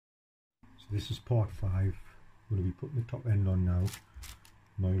This is part 5. I'm going to be putting the top end on now.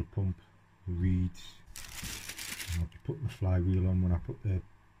 The oil pump, the reeds. I'll be putting the flywheel on when I put the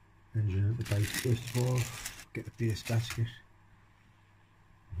engine at the base. First of all, get the base gasket.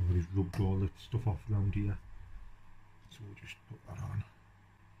 I've already rubbed all the stuff off around here, so we'll just put that on.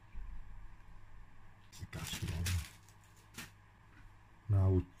 The gasket on.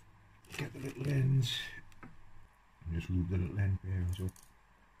 Now get the little ends and just lube the little end bearings up.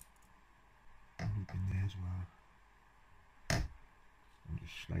 Lube in there as well. And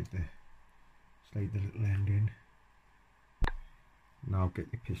just slide the little end in. Now get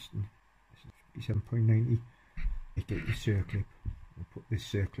your piston. This is 57.90. You get your circlip. We'll put this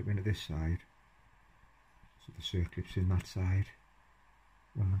circlip into this side. So the circlip's in that side.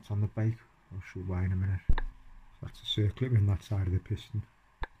 When that's on the bike, I'll show why in a minute. So that's the circlip in that side of the piston.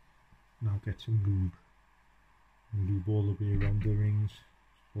 Now get some lube. And lube all the way around the rings.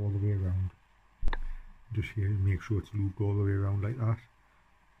 All the way around. Just here, make sure it's lubed all the way around like that.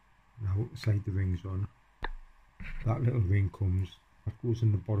 Now slide the rings on. That little ring comes, that goes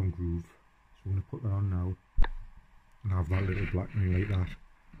in the bottom groove. So I'm going to put that on now. And have that little black ring like that.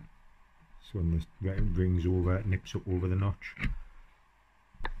 So when the ring's over, it nips up over the notch.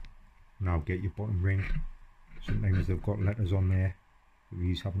 Now get your bottom ring. Sometimes they've got letters on there.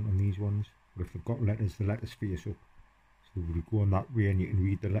 These haven't on these ones. But if they've got letters, the letters face up. So we'll go on that way and you can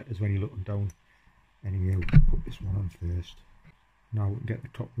read the letters when you're looking down. Anyway, we'll put this one on first. Now we can get the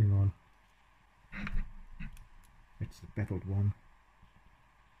top ring on. It's the beveled one.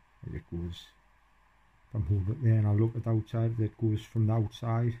 There it goes. If I'm holding it there and I look at the outside, it goes from the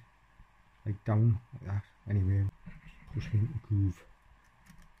outside, like down, like that. Anyway, push it into the groove.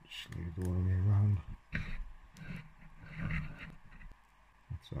 Slide it all the way around.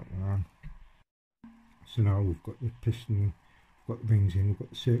 That's that one on. So now we've got the piston, we've got the rings in, we've got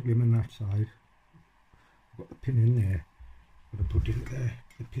the circlip on that side. We've got the pin in there. I'm going to put it there,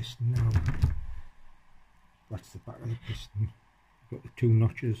 the piston now. That's the back of the piston. You've got the two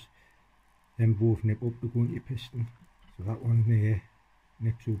notches. Then both nip up to go into your piston. So that one there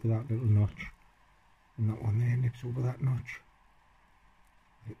nips over that little notch. And that one there nips over that notch.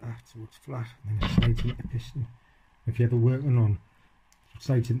 Like that, so it's flat. And then it slides into the piston. If you're ever working on, it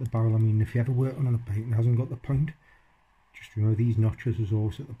slides into the barrel, I mean, if you're ever working on a bike and hasn't got the point, just remember these notches is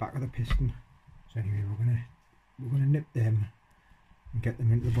also at the back of the piston. So anyway, we're gonna nip them and get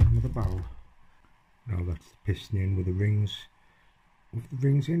them into the bottom of the barrel. Now that's the piston in with the rings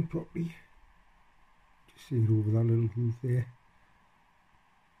in properly. Just see it over that little groove there.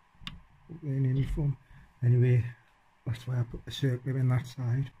 Up there in any form. Anyway, that's why I put the circlip in that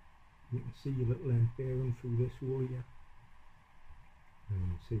side. You can see your little end bearing through this hole here.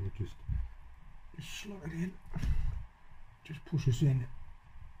 And see it just slot it in. Just pushes in.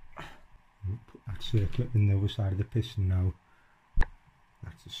 We'll put that circlip in the other side of the piston now.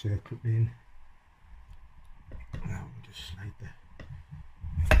 That's the circlip in. Now we'll just slide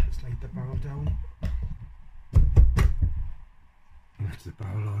the barrel down. And that's the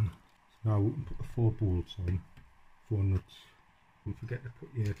barrel on. So now we can put the 4 bolts on, 4 nuts. Don't forget to put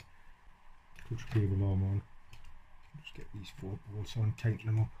your clutch cable arm on. Just get these 4 bolts on, tighten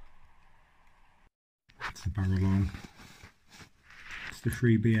them up. That's the barrel on. It's the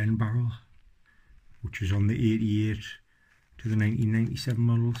 3BN barrel, which is on the 88 to the 1997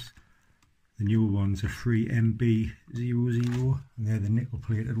 models. The newer ones are 3MB00 and they're the nickel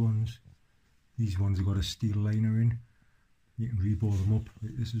plated ones. These ones have got a steel liner in. You can rebore them up.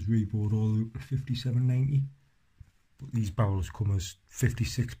 This is rebored all the way up to 5790. But these barrels come as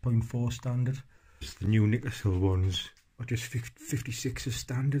 56.4 standard. The new nickel ones are just 56 as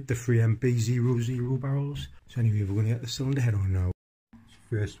standard, the 3MB00 barrels. So anyway, we're going to get the cylinder head on now. So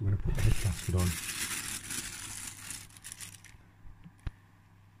first we're going to put the head gasket on.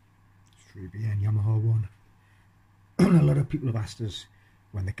 3BN Yamaha one. A lot of people have asked us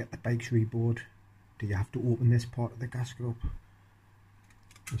when they get the bikes rebored, do you have to open this part of the gasket up?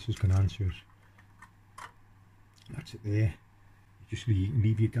 This is going to answer it. That's it there. You just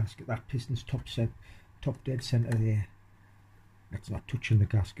leave your gasket, that piston's top dead centre there. That's not touching the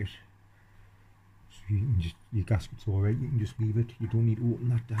gasket. So you can just, your gasket's alright, you can just leave it. You don't need to open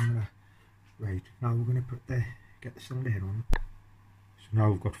that down. Right, now we're going to get the cylinder head on. So now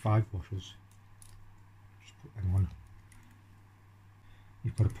we've got 5 washers. Just put them on.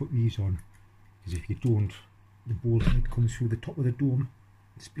 You've got to put these on, because if you don't, the bolt head comes through the top of the dome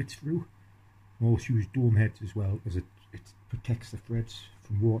and splits through. We also use dome heads as well, because it protects the threads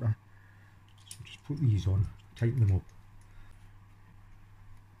from water. So just put these on, tighten them up.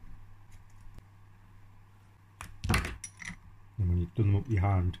 And when you've done them up with your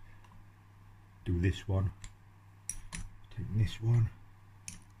hand, do this one, taking this one,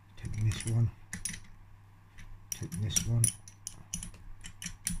 taking this one, taking this one,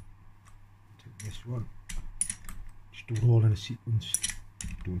 taking this one. Just do it all in a sequence.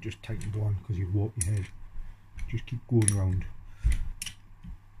 Don't just tighten one because you warp your head. Just keep going around.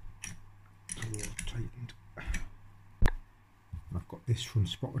 All tightened. And I've got this front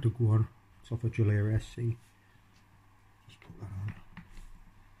sprocket to go on. It's off a Gillera SC. Just put that on.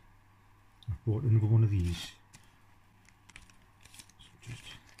 I've bought another one of these. So just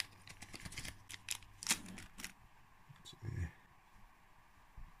that's there.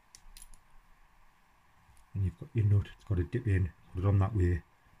 And you've got your nut. It's got to dip in. Put it on that way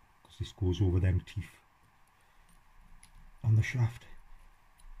because this goes over them teeth on the shaft.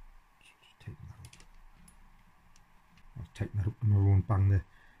 So just tighten that up. I'll tighten that up on my own, bang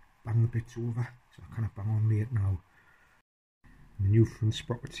the bits over, so I kind of bang on late now. And the new front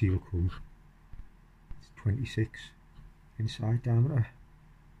sprocket seal comes. It's 26 inside diameter,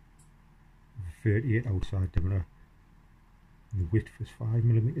 38 outside diameter, and the width is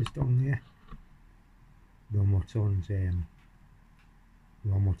 5mm down there. The one what's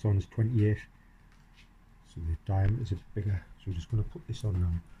on is 28, so the diameter is a bit bigger. So we're just going to put this on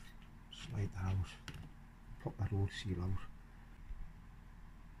now, slide that out, pop that old seal out.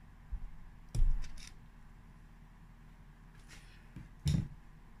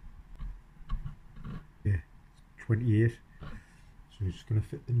 Yeah, 28, so we're just going to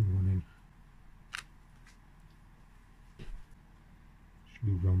fit the new one in. Just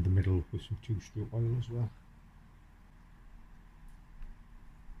move around the middle with some 2-stroke oil as well.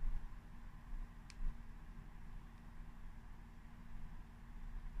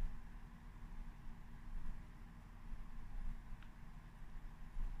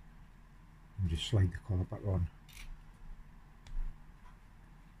 And just slide the collar back on.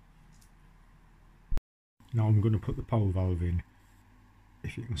 Now I'm going to put the power valve in.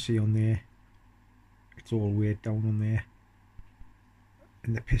 If you can see on there, it's all weighed down on there,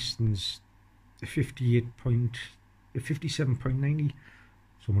 and the piston's a 57.90. So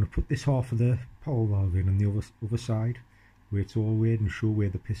I'm going to put this half of the power valve in on the other side where it's all weighed and show where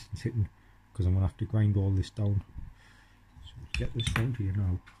the piston's hitting, because I'm going to have to grind all this down. So let's get this down to you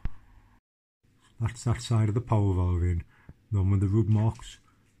now. That's that side of the power valve in. Then with the rub marks,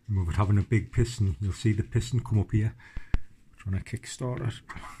 and with it having a big piston, you'll see the piston come up here. Trying to kick start it.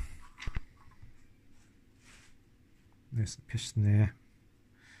 There's the piston there.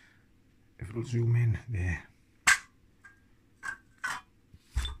 If it'll zoom in there.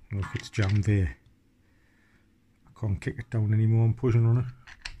 Look, it's jammed there. I can't kick it down anymore, I'm pushing on it.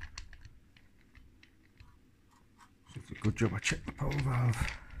 So it's a good job I checked the power valve.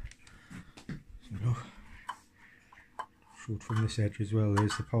 So look. Show it from this edge as well.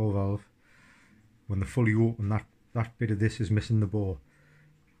 There's the power valve. When they're fully open, that bit of this is missing the bore.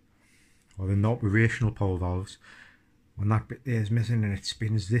 Or the operational power valves. When that bit there is missing and it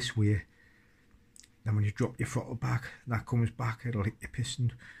spins this way, then when you drop your throttle back, that comes back, it'll hit your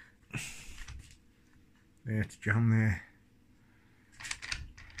piston. There, it's jammed there.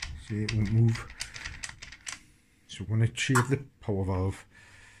 See, it won't move. So we're going to shave the power valve.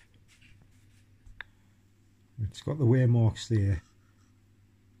 It's got the wear marks there,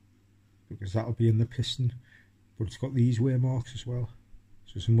 because that'll be in the piston, but it's got these wear marks as well.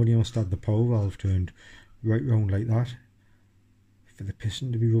 So somebody must have the power valve turned right round like that for the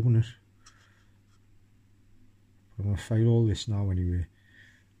piston to be rubbing it. But I'm going to file all this now anyway.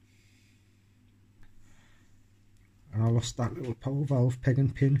 And I lost that little power valve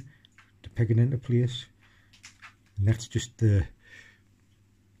pegging pin to peg it into place, and that's just the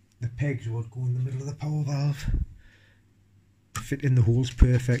pegs would go in the middle of the power valve, fit in the holes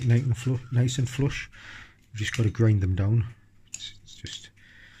perfect, nice and flush. You've just got to grind them down. It's just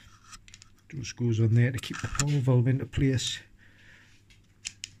those screws on there to keep the power valve into place.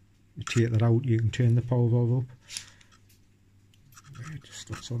 You take that out, you can turn the power valve up. It just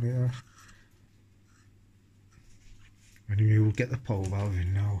stuck on there. Anyway, we'll get the power valve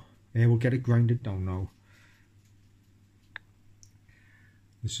in now. Yeah, we'll get it grinded down now.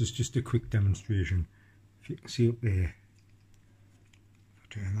 This is just a quick demonstration. If you can see up there, if I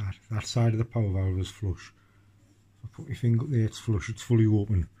turn that side of the power valve is flush. If I put my finger up there, it's flush, it's fully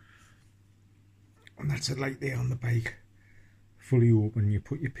open. And that's a light there on the bike. Fully open, you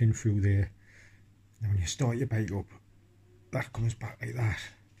put your pin through there. And when you start your bike up, that comes back like that.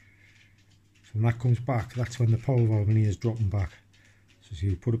 So when that comes back, that's when the power valve in here is dropping back. So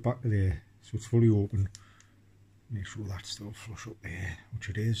you put it back to there, so it's fully open. Make sure that's still flush up there, which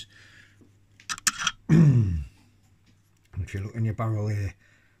it is. And if you look in your barrel there,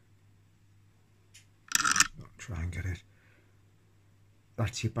 try and get it.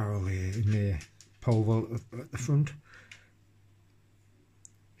 That's your barrel there, in the power valve at the front.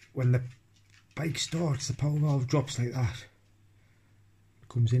 When the bike starts, the power valve drops like that. It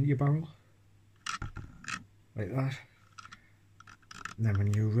comes into your barrel, like that. And then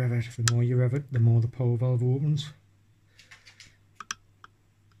when you rev it, the more you rev it, the more the power valve opens.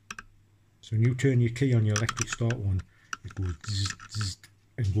 So when you turn your key on your electric start one, it goes zzz, zzz,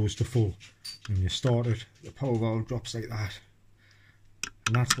 and goes to full. When you start it, the power valve drops like that.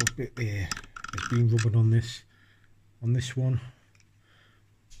 And that's what bit there has been rubbing on this one.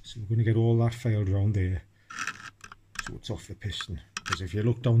 So we're going to get all that filed around there, so it's off the piston. Because if you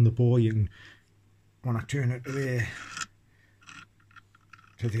look down the bore, you can, when I turn it to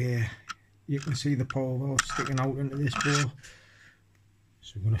there, you can see the power valve sticking out into this bore.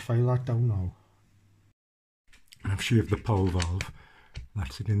 So we're going to file that down now. And I've shaved the power valve.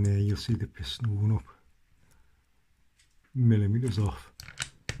 That's it in there. You'll see the piston going up millimetres off.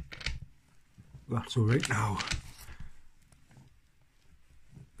 That's alright now.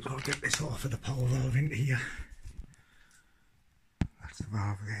 So I'll get this off of the power valve into here. That's the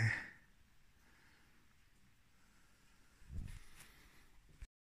valve there.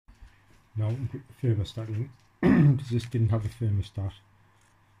 Now we can put the thermostat in, because this didn't have a thermostat.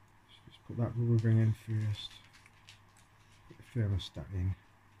 So just put that rubber ring in first. Put the thermostat in.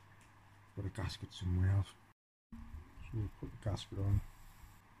 Got a gasket somewhere else. So we'll put the gasket on.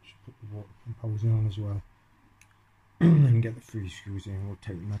 Just put the water pump housing on as well. And get the free screws in, we'll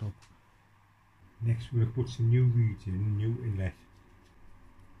tighten that up. Next we're going to put some new reeds in, a new inlet.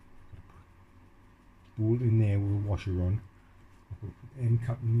 Bolt in there with a washer on. I'll put the end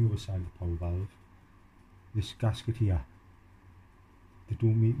cap on the other side of the power valve. This gasket here, they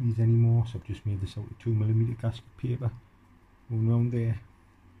don't make these anymore, so I've just made this out of 2mm gasket paper going around there.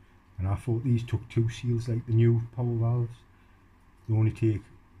 And I thought these took 2 seals like the new power valves. They only take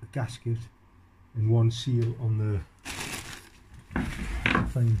a gasket and 1 seal on the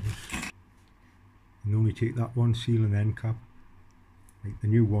finders. And they only take that 1 seal and end cap. Like the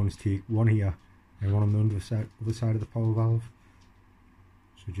new ones take 1 here and 1 on the other side of the power valve.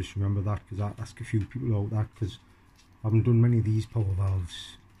 So just remember that, because I ask a few people about that, because I haven't done many of these power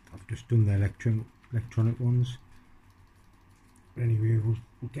valves. I've just done the electronic ones. But anyway,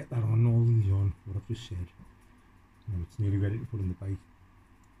 we'll get that on, all these on, what I've just said. Now it's nearly ready to put in the bike.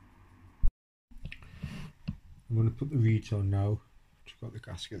 I'm going to put the reeds on now. Just got the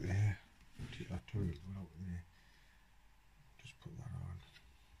gasket there. Take that turret out there. Just put that on.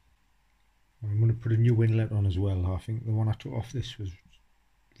 I'm going to put a new inlet on as well. I think the one I took off this was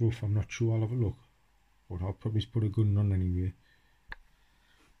rough. I'm not sure. I'll have a look. But I'll probably put a gun on anyway.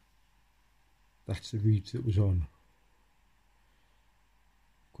 That's the reeds that was on.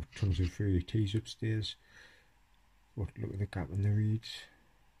 Got tons of 3ATs upstairs. But look at the gap in the reeds.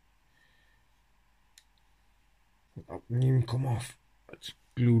 That didn't even come off. It's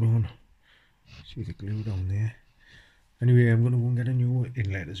glued on. See the glue down there. Anyway, I'm going to go and get a new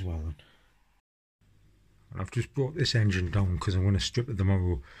inlet as well. And I've just brought this engine down because I'm going to strip it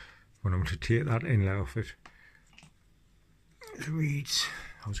tomorrow when I'm going to take that inlet off it. The reeds,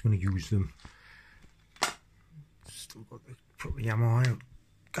 I was going to use them. Still got the proper Yamaha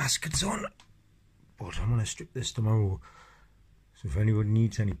gaskets on, but I'm going to strip this tomorrow. So if anyone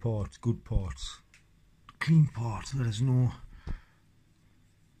needs any parts, good parts, clean parts, let us know.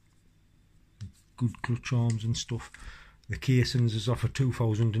 Good clutch arms and stuff. The casings is off of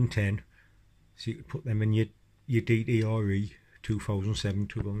 2010, so you could put them in your DTRE 2007,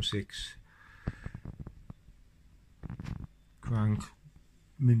 2006. Crank,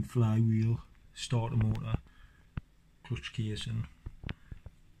 mint flywheel, starter motor, clutch casing,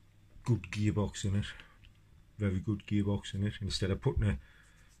 good gearbox in it, very good gearbox in it. Instead of putting a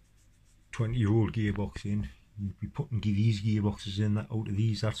 20-year-old gearbox in, you'd be putting these gearboxes in that out of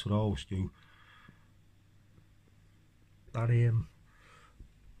these. That's what I always do. That in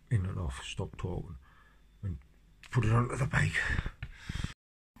and off, stop talking, and put it onto the bike.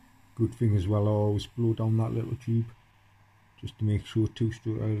 Good thing as well, I always blow down that little tube just to make sure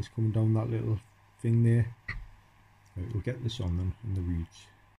 2-stroke oil is coming down that little thing there. Right, we'll get this on then in the reeds.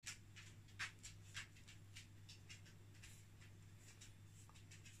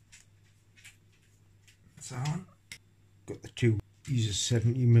 That's on. Got the two. These are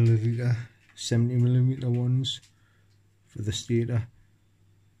 70mm ones for the stator.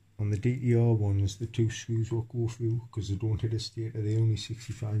 On the DTR ones, the 2 screws will go through because they don't hit a stator, they're only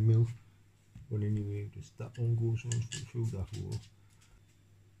 65mm. But anyway, just that one goes on through that hole.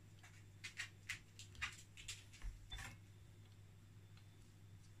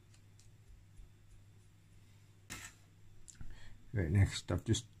 Right, next I've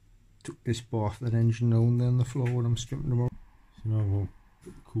just took this bar off that engine now and then the floor when I'm stripping them out. So now we'll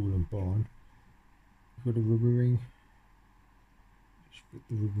put the coolant bar on. I've got a rubber ring. Just put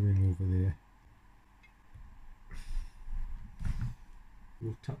the rubber ring over there.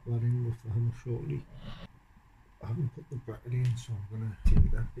 We'll tap that in with the hammer shortly. I haven't put the bracket in, so I'm going to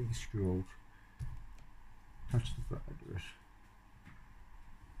take that big screw out, attach the bracket to it.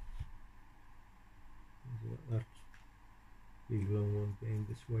 That big long one behind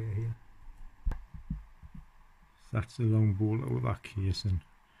this wire here. So that's the long bolt out of that casing.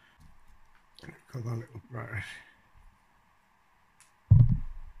 And I've got that little bracket.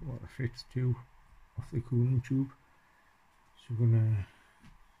 Water fits too off the cooling tube. So we're going to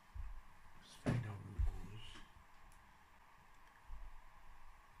find out how it goes.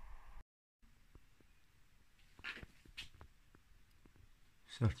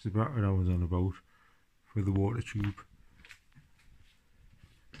 So that's the bracket I was on about for the water tube.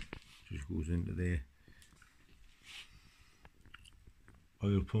 Just goes into there.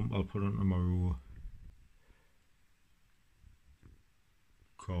 Oil pump I'll put on tomorrow.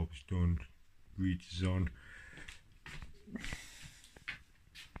 Carb's done. Reeds is on.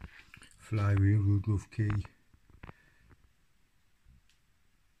 Flywheel, Rudolph key.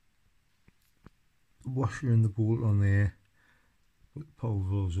 The washer and the bolt on there. But the power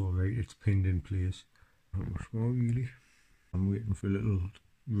valve's alright, it's pinned in place. Not much more really. I'm waiting for a little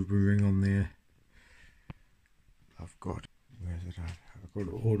rubber ring on there. I've got, where's it at? I've got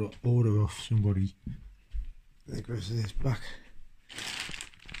to order off somebody. There goes this back.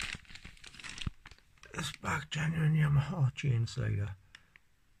 This back genuine Yamaha chain slider.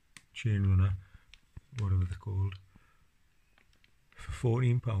 Chain runner. Whatever they're called. For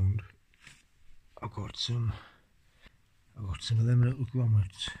 £14. I got some of them little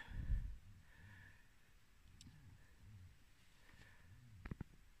grommets.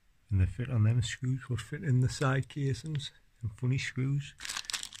 And they fit on them screws, what fit in the side casings, and funny screws.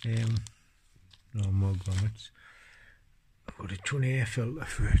 No more grommets. I've got a ton air filter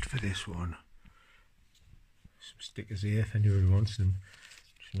for this one. Some stickers here if anybody wants them.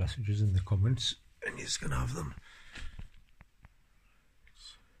 Just messages in the comments and you're just gonna have them.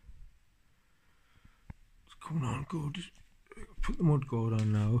 It's coming on good. Put the mud guard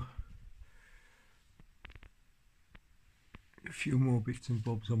on now. A few more bits and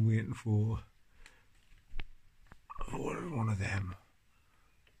bobs I'm waiting for. I've ordered one of them.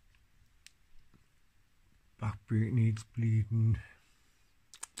 Back brake needs bleeding.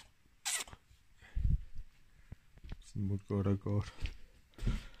 It's the mud guard I got.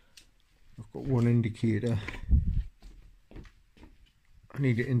 I've got one indicator. I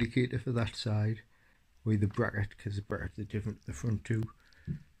need an indicator for that side with the bracket, because the brackets are different to the front two.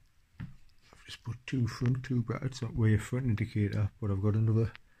 I've just put two front two brackets up with a front indicator, but I've got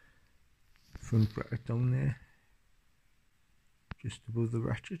another front bracket down there, just above the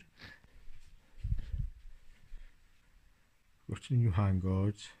ratchet. I've got some new hand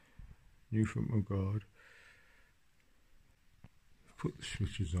guards, new front mud guard. Put the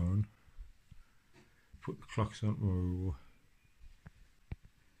switches on, put the clocks on tomorrow.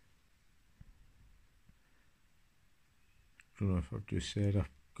 I don't know if I've just said I've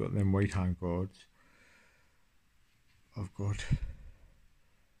got them white hand guards. I've got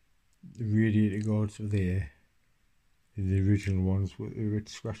the radiator guards are there. They're the original ones, but they're a bit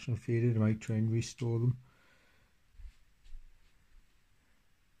scratched and faded. I might try and restore them.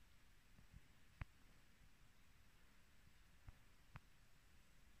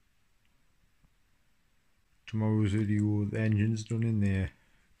 Tomorrow's video, the engine's done in there,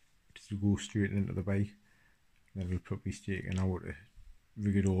 just to go straight into the bike. Then it'll probably take an hour to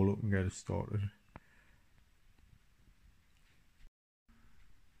rig it all up and get it started.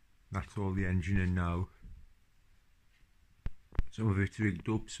 That's all the engine in now. Some of it's rigged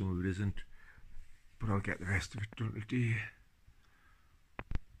up, some of it isn't, but I'll get the rest of it done today.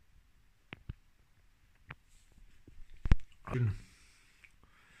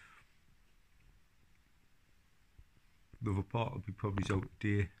 The other part will be probably out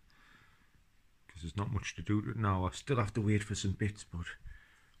today, because there's not much to do to it now. I still have to wait for some bits, but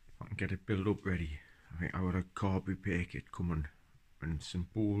I can get it built up ready. I think I got a carb repair kit coming, and some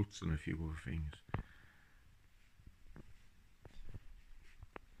bolts and a few other things.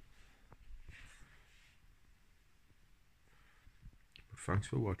 But thanks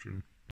for watching.